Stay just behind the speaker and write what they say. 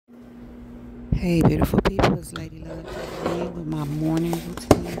Hey, beautiful people, it's Lady Love today with my morning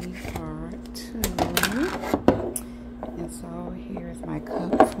routine part 2. And so here's my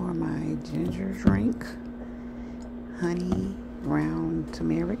cup for my ginger drink. Honey, ground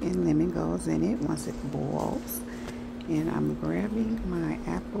turmeric, and lemon goes in it once it boils. And I'm grabbing my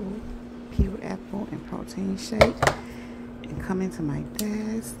peeled apple and protein shake and coming to my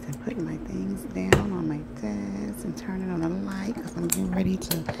desk and putting my things down on my desk and turning on the light because I'm getting ready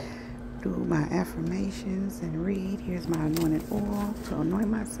to do my affirmations and read. Here's my anointed oil to anoint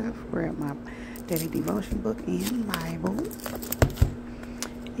myself. Grab my daily devotion book and Bible.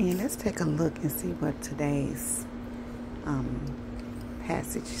 And let's take a look and see what today's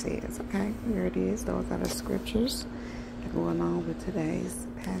passage says. Okay, here it is. Those are the scriptures that go along with today's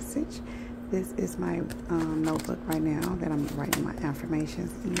passage. This is my notebook right now that I'm writing my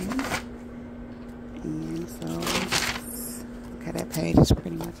affirmations in. And so, okay, that page is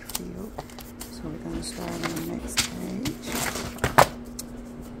pretty much filled. So we're going to start on the next page.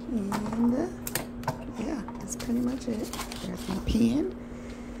 And yeah, that's pretty much it. There's my pen.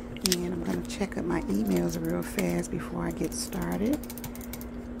 And I'm going to check up my emails real fast before I get started.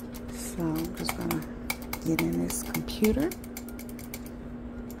 So I'm just going to get in this computer.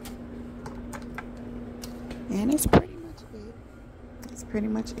 And it's pretty much it. That's pretty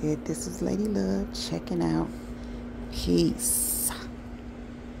much it. This is Lady Love checking out. Peace.